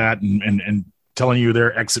things like that and telling you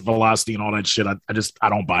their exit velocity and all that shit. I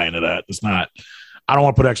don't buy into that. I don't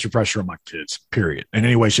want to put extra pressure on my kids, period, in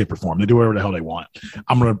any way, shape, or form. They do whatever the hell they want.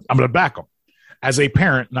 I'm gonna back them. As a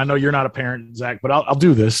parent, and I know you're not a parent, Zach, but I'll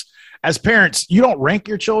do this. As parents, you don't rank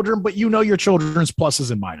your children, but you know your children's pluses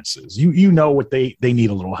and minuses. You know what they need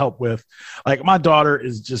a little help with. Like my daughter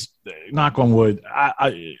is just, knock on wood.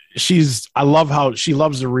 I love how she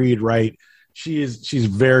loves to read, right? She's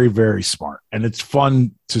very, very smart, and it's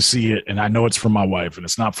fun to see it. And I know it's from my wife and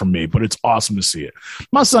it's not from me, but it's awesome to see it.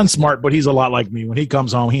 My son's smart, but he's a lot like me. When he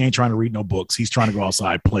comes home, he ain't trying to read no books. He's trying to go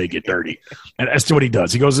outside, play, get dirty. And that's what he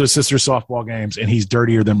does. He goes to his sister's softball games, and he's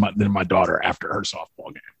dirtier than my daughter after her softball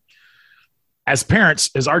game. As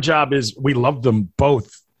parents, our job is we love them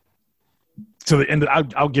both to the end.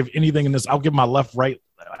 I'll give anything in this. I'll give my left, right.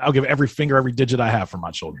 I'll give every finger, every digit I have for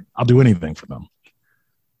my children. I'll do anything for them.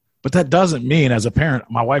 But that doesn't mean, as a parent,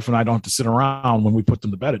 my wife and I don't have to sit around when we put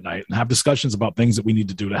them to bed at night and have discussions about things that we need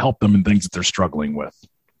to do to help them and things that they're struggling with.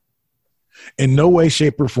 In no way,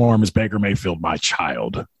 shape, or form is Baker Mayfield my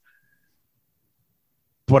child.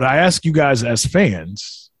 But I ask you guys as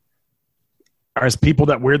fans, or as people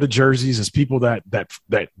that wear the jerseys, as people that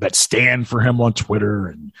stand for him on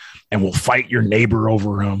Twitter and will fight your neighbor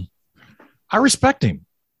over him, I respect him.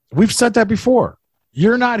 We've said that before.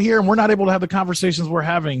 You're not here, and we're not able to have the conversations we're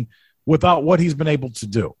having without what he's been able to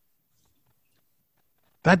do.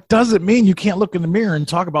 That doesn't mean you can't look in the mirror and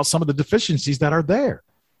talk about some of the deficiencies that are there.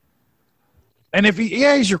 And if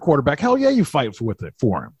he's your quarterback, hell yeah, you fight for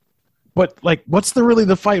him. But, what's really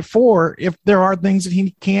the fight for if there are things that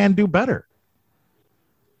he can do better?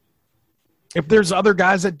 If there's other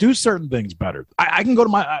guys that do certain things better. I can go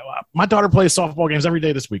to my daughter plays softball games every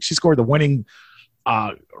day this week. She scored the winning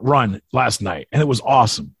run last night, and it was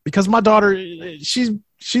awesome because my daughter,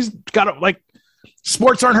 she's got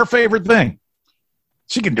sports aren't her favorite thing.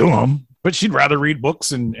 She can do them, but she'd rather read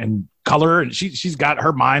books and color, and she's got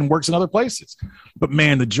her mind works in other places. But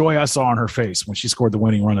man, the joy I saw on her face when she scored the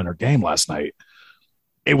winning run in her game last night,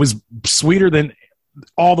 it was sweeter than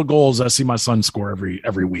all the goals I see my son score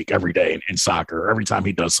every week, every day in soccer, every time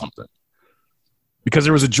he does something, because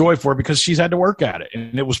there was a joy for her because she's had to work at it.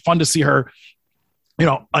 And it was fun to see her. I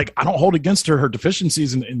don't hold against her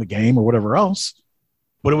deficiencies in the game or whatever else,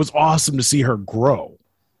 but it was awesome to see her grow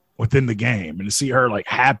within the game and to see her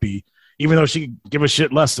happy, even though she could give a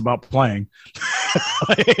shit less about playing.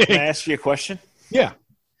 Can I ask you a question? Yeah.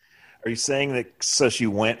 Are you saying that so she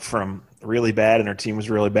went from really bad and her team was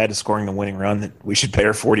really bad to scoring the winning run that we should pay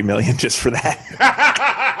her $40 million just for that?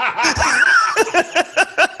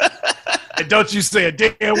 And don't you say a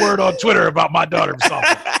damn word on Twitter about my daughter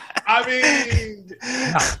softball.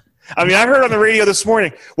 I heard on the radio this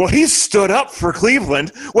morning, well, he stood up for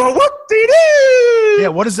Cleveland. Well, whoop-de-doo! Yeah,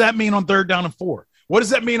 what does that mean on 3rd down and 4? What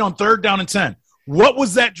does that mean on 3rd down and 10? What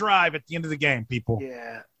was that drive at the end of the game, people?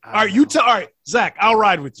 Yeah. All right, Zach, I'll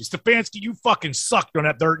ride with you. Stefanski, you fucking sucked on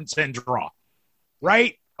that 3rd and 10 draw.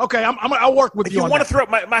 Right? Okay, I'll work with you on that. If you want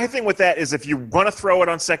to throw my thing with that is if you want to throw it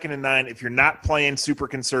on 2nd and 9, if you're not playing super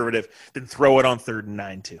conservative, then throw it on 3rd and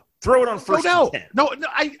 9 too. Throw it on 1st and 10. No,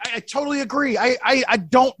 I totally agree. I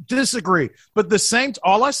don't disagree. But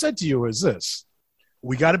all I said to you is this.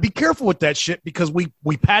 We got to be careful with that shit because we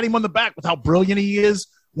pat him on the back with how brilliant he is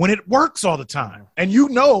when it works all the time. And you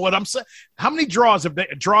know what I'm saying. How many draws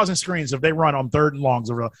and screens have they run on 3rd and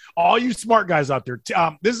longs? All you smart guys out there.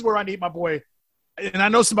 This is where I need my boy, and I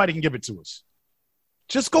know somebody can give it to us.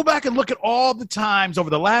 Just go back and look at all the times over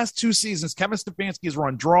the last 2 seasons Kevin Stefanski has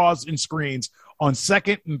run draws and screens on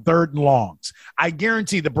 2nd and 3rd and longs. I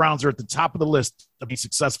guarantee the Browns are at the top of the list of being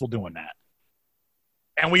successful doing that.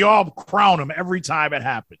 And we all crown them every time it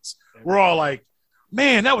happens. We're all like,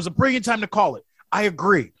 man, that was a brilliant time to call it. I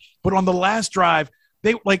agree. But on the last drive,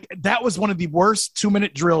 that was one of the worst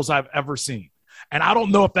 2-minute drills I've ever seen. And I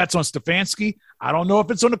don't know if that's on Stefanski. I don't know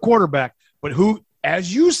if it's on the quarterback. But who,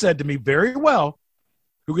 as you said to me very well,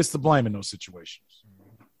 who gets the blame in those situations?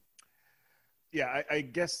 Yeah, I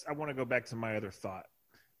guess I want to go back to my other thought.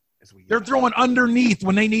 They're throwing underneath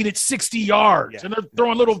when they needed 60 yards, and they're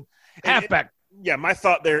throwing little halfback. Yeah, my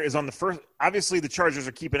thought there is on the first – obviously the Chargers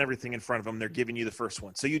are keeping everything in front of them. They're giving you the first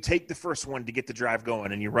one. So you take the first one to get the drive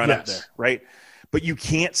going, and you run up there, right? But you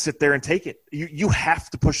can't sit there and take it. You have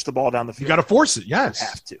to push the ball down the field. You got to force it, yes. You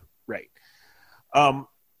have to, right.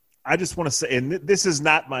 I just want to say – and this is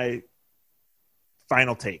not my –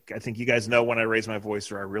 final take. I think you guys know when I raise my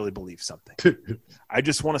voice or I really believe something. I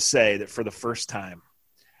just want to say that for the first time,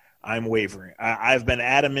 I'm wavering. I've been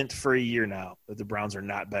adamant for a year now that the Browns are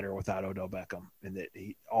not better without Odell Beckham, and that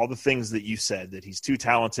all the things that you said, that he's too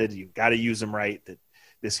talented, you've got to use him right, that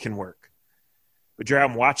this can work. But Jared,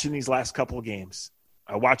 I'm watching these last couple of games.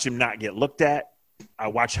 I watch him not get looked at. I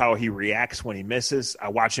watch how he reacts when he misses. I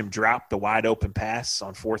watch him drop the wide open pass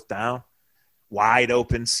on fourth down. Wide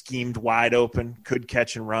open, schemed wide open, could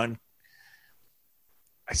catch and run.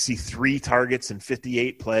 I see 3 targets in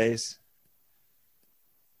 58 plays.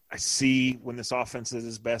 I see when this offense is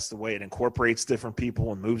his best, the way it incorporates different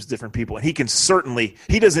people and moves different people. And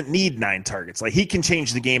he doesn't need 9 targets. Like, he can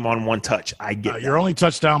change the game on one touch. I get that. Your only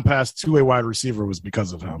touchdown pass to a wide receiver was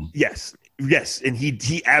because of him. Yes. And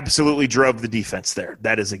he absolutely drove the defense there.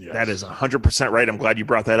 That is 100% right. I'm glad you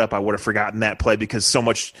brought that up. I would have forgotten that play because so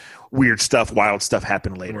much weird stuff, wild stuff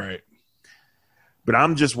happened later. Right. But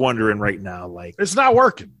I'm just wondering right now, like, it's not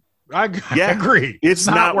working. I agree. It's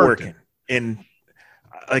not working. And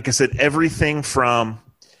like I said, everything from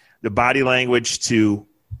the body language to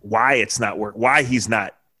why it's not working, why he's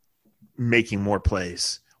not making more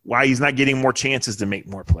plays, why he's not getting more chances to make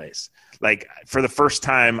more plays. Like, for the first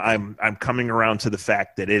time, I'm coming around to the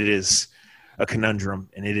fact that it is a conundrum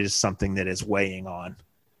and it is something that is weighing on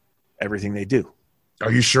everything they do.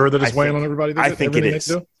 Are you sure that it's weighing on everybody? I think it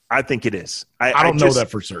is. I think it is. I don't know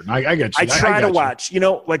that for certain. I get you. I try to watch.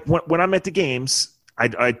 Like when I'm at the games,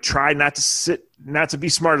 I try not to be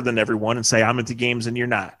smarter than everyone and say I'm at the games and you're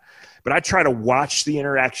not. But I try to watch the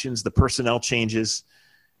interactions, the personnel changes,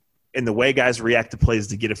 and the way guys react to plays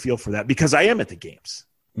to get a feel for that, because I am at the games.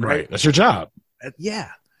 Right. That's your job. Yeah.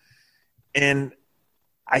 And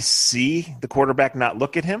I see the quarterback not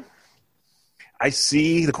look at him. I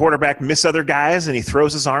see the quarterback miss other guys and he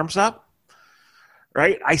throws his arms up.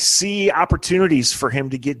 Right. I see opportunities for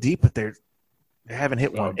him to get deep, but they haven't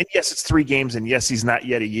hit one. And yes, it's 3 games, and yes, he's not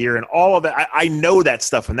yet a year, and all of that. I know that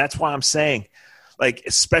stuff, and that's why I'm saying, like,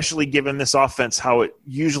 especially given this offense, how it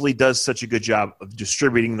usually does such a good job of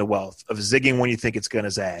distributing the wealth, of zigging when you think it's going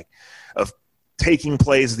to zag, of taking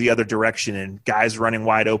plays the other direction and guys running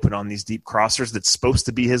wide open on these deep crossers that's supposed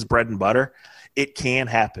to be his bread and butter. It can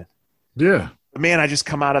happen. Yeah. But man, I just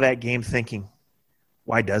come out of that game thinking,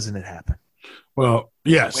 why doesn't it happen? Well,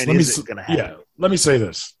 yes. When is it going to happen? Yeah. Let me say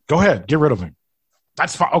this. Go ahead. Get rid of him.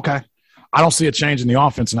 That's fine. Okay. I don't see a change in the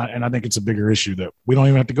offense, and I think it's a bigger issue that we don't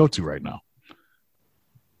even have to go to right now.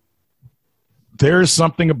 There's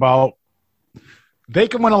something about they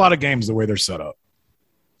can win a lot of games the way they're set up.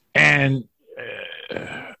 And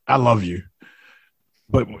I love you,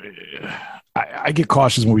 but I get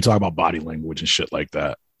cautious when we talk about body language and shit like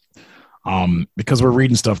that, because we're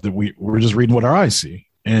reading stuff that we're just reading what our eyes see.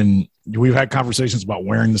 And we've had conversations about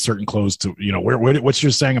wearing the certain clothes to, what's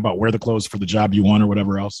your saying about wear the clothes for the job you want or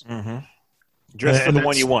whatever else. Mm-hmm. Dress for the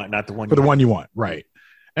one you want, not the one. For the one you want, right?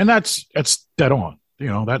 And that's dead on.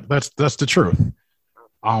 That's the truth.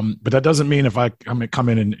 But that doesn't mean if I come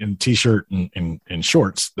in t-shirt and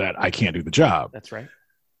shorts that I can't do the job. That's right.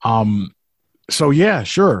 So yeah,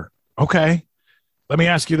 sure, okay. Let me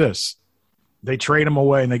ask you this: they trade him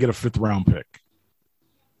away and they get a 5th round pick.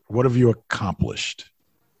 What have you accomplished?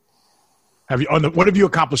 What have you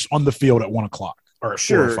accomplished on the field at 1 o'clock or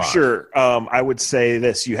 4 or 5? Sure. I would say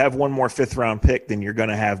this: you have one more 5th round pick than you're going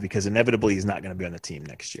to have, because inevitably he's not going to be on the team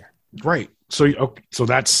next year. Right. So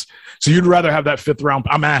you'd rather have that 5th round.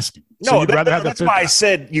 I'm asking. No, that's why I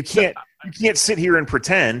said you can't sit here and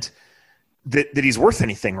pretend that he's worth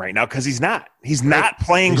anything right now, because he's not. He's not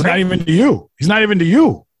playing. He's not even to you. He's not even to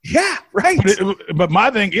you. Yeah, right. But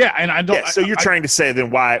my thing, yeah, and I don't. Yeah, so you're trying to say then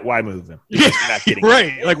why move him? Yeah,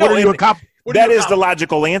 right. Like, what are you accomplishing? That is the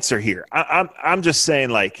logical answer here. I'm just saying,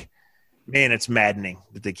 like, man, it's maddening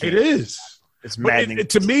that they can't. It is. It's maddening.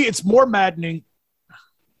 To me, it's more maddening.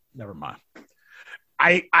 Never mind.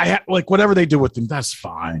 I like whatever they do with them. That's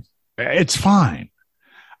fine. It's fine.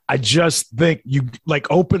 I just think you like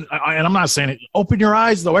open, and I'm not saying it. Open your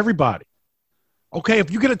eyes, though, everybody. Okay, if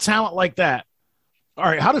you get a talent like that, all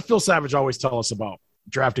right. How did Phil Savage always tell us about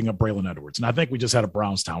drafting up Braylon Edwards? And I think we just had a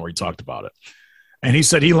Brownstown where he talked about it. And he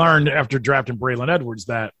said he learned after drafting Braylon Edwards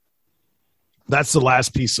that that's the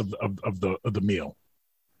last piece of the meal.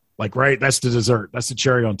 Like, right, that's the dessert. That's the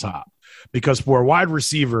cherry on top. Because for a wide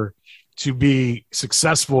receiver to be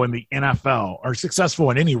successful in the NFL or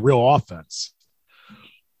successful in any real offense,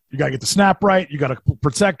 you got to get the snap right. You got to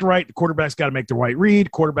protect right. The quarterback's got to make the right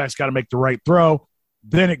read. Quarterback's got to make the right throw.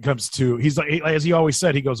 Then it comes to, he's like, as he always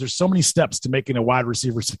said, he goes, there's so many steps to making a wide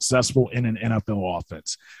receiver successful in an NFL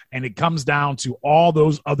offense. And it comes down to all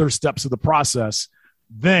those other steps of the process.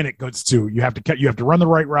 Then it goes to, you have to run the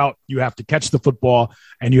right route. You have to catch the football,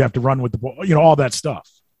 and you have to run with the ball, all that stuff.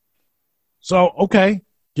 So, okay,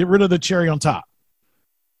 Get rid of the cherry on top.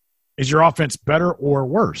 Is your offense better or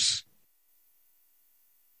worse?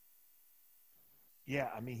 Yeah,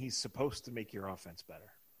 I mean, he's supposed to make your offense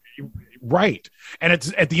better. Right. And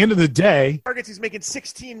it's at the end of the day. Targets, he's making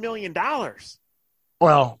 $16 million.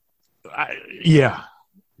 Well, yeah.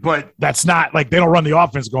 But that's not like they don't run the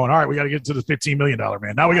offense going, all right, we got to get to the $15 million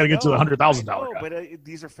man. Now we got to get to the $100,000 guy. But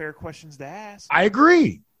these are fair questions to ask. I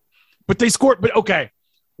agree. But they scored. But, okay,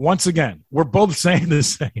 once again, we're both saying the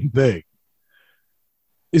same thing.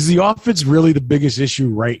 Is the offense really the biggest issue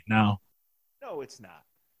right now? No, it's not.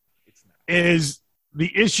 It's not. Is the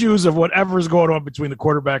issues of whatever is going on between the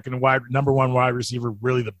quarterback and the number one wide receiver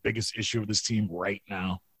really the biggest issue of this team right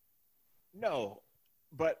now? No,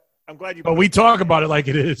 but I'm glad you. But we talk about it like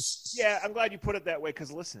it is. Yeah, I'm glad you put it that way because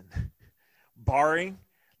listen, barring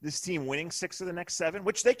this team winning 6 of the next 7,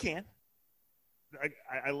 which they can,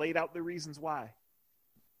 I laid out the reasons why.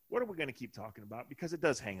 What are we going to keep talking about? Because it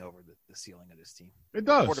does hang over the ceiling of this team. It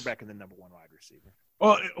does. Quarterback and the number 1 wide receiver.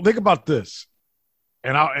 Well, think about this,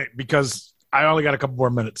 and because I only got a couple more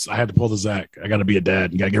minutes, I had to pull the Zach. I got to be a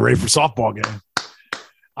dad and got to get ready for softball game.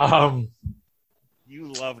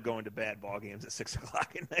 You love going to bad ball games at 6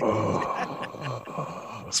 o'clock at night.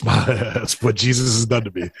 That's what Jesus has done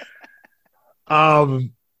to me.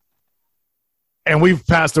 And we've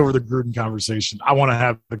passed over the Gruden conversation. I want to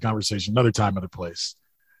have the conversation another time, other place.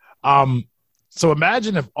 So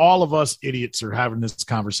imagine if all of us idiots are having this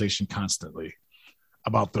conversation constantly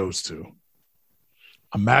about those two.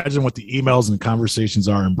 Imagine what the emails and conversations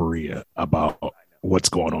are in Berea about what's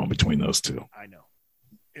going on between those two. I know.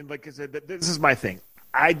 And like I said, this is my thing.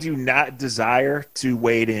 I do not desire to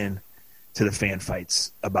wade in to the fan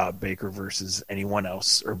fights about Baker versus anyone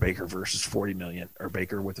else, or Baker versus 40 million, or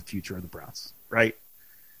Baker with the future of the Browns, right?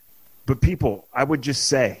 But people, I would just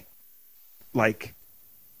say, like,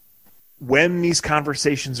 when these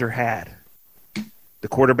conversations are had, the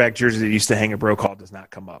quarterback jersey that used to hang at Bro Call does not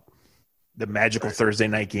come up. The magical Thursday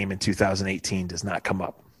night game in 2018 does not come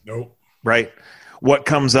up. Nope. Right? What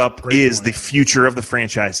comes up is the future of the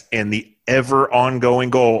franchise and the ever ongoing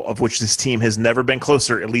goal of which this team has never been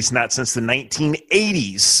closer, at least not since the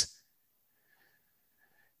 1980s.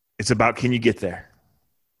 It's about, can you get there?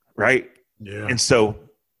 Right? Yeah. And so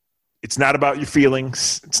it's not about your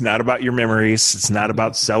feelings. It's not about your memories. It's not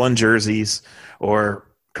about selling jerseys or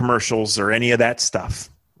commercials or any of that stuff.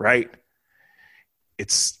 Right?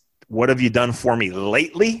 It's, what have you done for me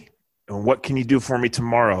lately? And what can you do for me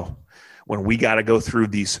tomorrow when we got to go through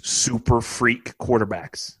these super freak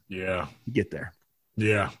quarterbacks? Yeah. Get there.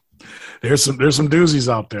 Yeah. There's some doozies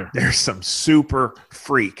out there. There's some super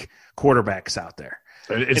freak quarterbacks out there.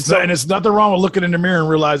 And it's nothing wrong with looking in the mirror and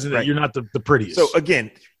realizing that you're not the prettiest. So again,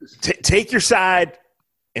 take your side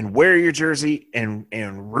and wear your jersey and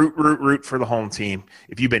root for the home team.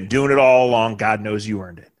 If you've been doing it all along, God knows you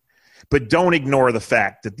earned it. But don't ignore the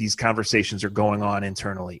fact that these conversations are going on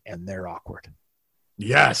internally and they're awkward.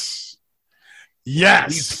 Yes.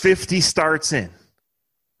 Yes. He's 50 starts in.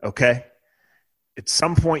 Okay? At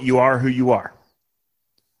some point, you are who you are.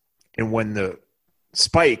 And when the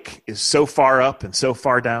spike is so far up and so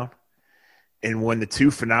far down, and when the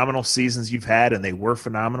 2 phenomenal seasons you've had, and they were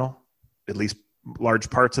phenomenal, at least large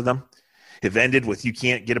parts of them, have ended with you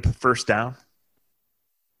can't get a first down.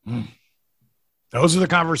 Those are the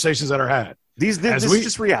conversations that are had. This is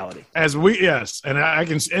just reality. Yes, and I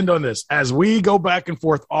can end on this. As we go back and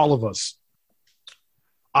forth, all of us,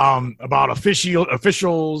 about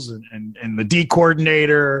officials and the D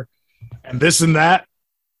coordinator and this and that,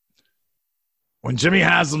 when Jimmy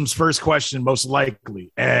Haslam's first question, most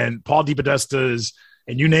likely, and Paul DePodesta's,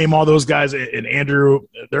 and you name all those guys, and Andrew,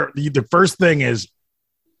 the first thing is,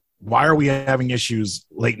 why are we having issues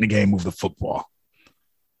late in the game with the football?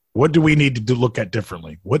 What do we need to look at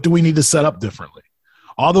differently? What do we need to set up differently?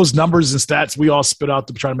 All those numbers and stats we all spit out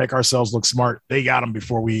to try to make ourselves look smart, they got them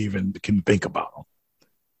before we even can think about them.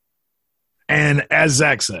 And as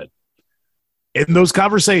Zach said, in those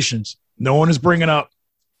conversations, no one is bringing up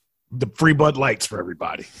the free Bud Lights for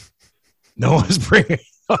everybody. No one's bringing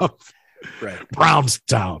up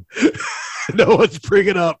Brownstown. No one's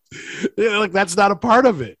bringing up, like, that's not a part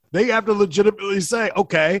of it. They have to legitimately say,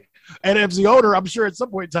 okay. And as the owner, I'm sure at some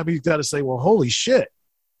point in time he's got to say, well, holy shit.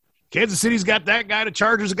 Kansas City's got that guy. The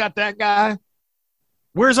Chargers got that guy.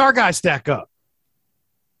 Where's our guy stack up?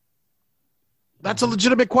 That's a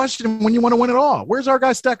legitimate question when you want to win it all. Where's our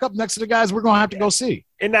guy stack up next to the guys we're going to have to go see?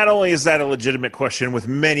 And not only is that a legitimate question with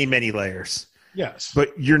many, many layers. Yes.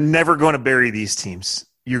 But you're never going to bury these teams.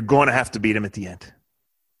 You're going to have to beat them at the end.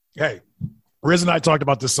 Hey, Riz and I talked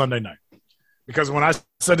about this Sunday night. Because when I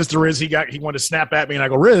said this to Riz, he wanted to snap at me, and I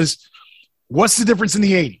go, Riz, What's the difference in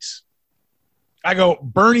the 80s? I go,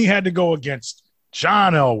 Bernie had to go against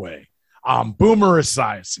John Elway, Boomer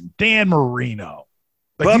Esiason, Dan Marino.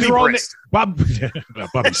 Bubby Brist.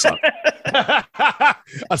 Bubby sucked.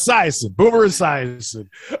 Esiason, Boomer Esiason.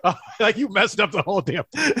 Like you messed up the whole damn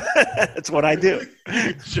thing. That's what I do.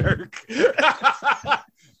 You jerk.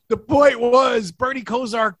 The point was Bernie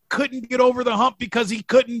Kosar couldn't get over the hump because he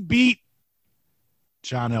couldn't beat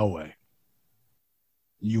John Elway.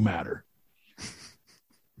 You matter.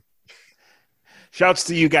 Shouts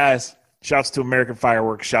to you guys. Shouts to American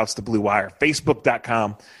Fireworks. Shouts to Blue Wire.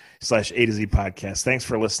 Facebook.com/A to Z podcast. Thanks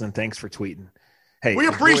for listening. Thanks for tweeting. Hey, we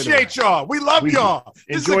appreciate y'all. We love y'all.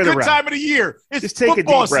 This is a good time of the year. It's just take a deep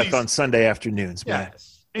breath season. on Sunday afternoons, man.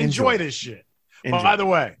 Yes. Enjoy this shit. By the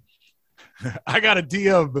way, I got a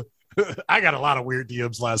DM. I got a lot of weird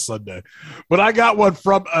DMs last Sunday, but I got one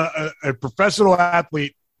from a professional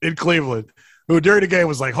athlete in Cleveland who during the game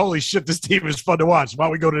was like, holy shit, this team is fun to watch. Why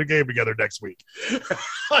don't we go to the game together next week?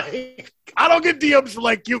 Like, I don't get DMs from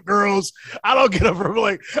like cute girls. I don't get them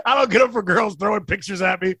from girls throwing pictures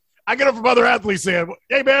at me. I get them from other athletes saying,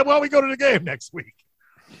 hey man, why don't we go to the game next week?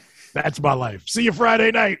 That's my life. See you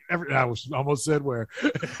Friday night. I almost said where.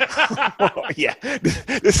 Oh, yeah.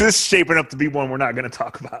 This is shaping up to be one we're not going to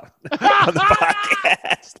talk about on the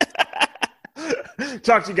podcast.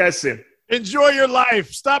 Talk to you guys soon. Enjoy your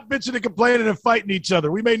life. Stop bitching and complaining and fighting each other.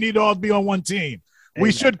 We may need to all be on one team. Amen.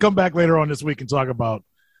 We should come back later on this week and talk about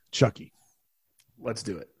Chucky. Let's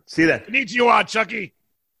do it. See you then. Konnichiwa, Chucky.